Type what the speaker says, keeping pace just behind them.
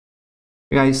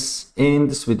Hey guys, in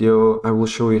this video I will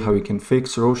show you how you can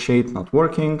fix RoShade not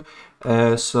working.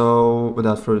 So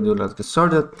without further ado, let's get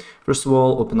started. First of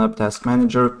all, open up Task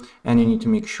Manager, and you need to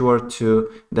make sure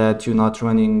that you're not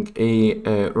running a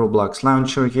Roblox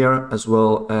launcher here, as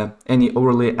well any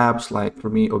overlay apps like, for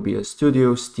me, OBS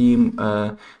Studio, Steam,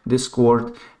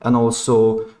 Discord, and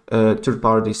also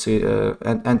third-party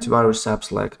and antivirus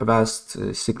apps like Avast,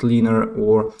 CCleaner,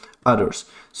 or others.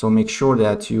 So make sure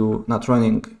that you're not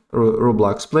running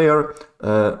Roblox player,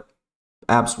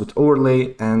 apps with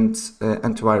overlay, and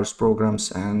antivirus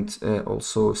programs, and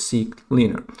also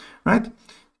CCleaner, right?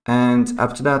 And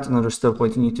after that, another step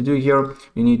what you need to do here,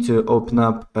 you need to open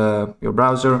up your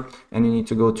browser, and you need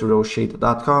to go to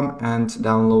roshade.com and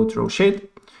download RoShade,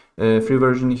 free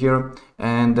version here.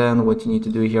 And then what you need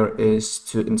to do here is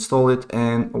to install it,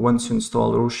 and once you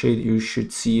install RoShade, you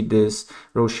should see this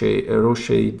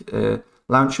RoShade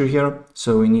launcher here.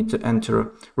 So we need to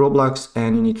enter Roblox,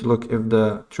 and you need to look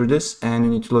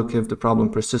if the problem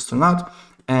persists or not.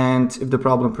 And if the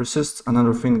problem persists,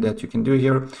 another thing that you can do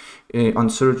here, on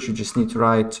search, you just need to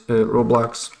write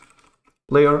Roblox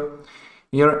player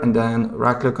here, and then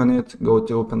right click on it, go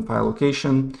to open file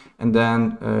location, and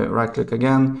then right click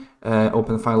again,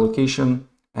 open file location,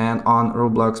 and on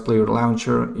Roblox player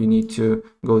launcher you need to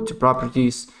go to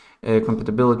properties,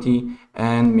 compatibility,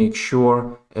 and make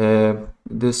sure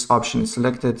this option is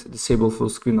selected, disable full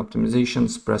screen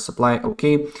optimizations, press apply,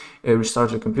 okay,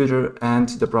 restart your computer, and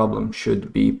the problem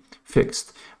should be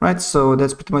fixed. Right, so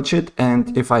that's pretty much it,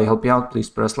 and if I help you out, please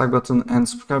press like button and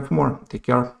subscribe for more. Take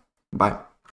care, bye.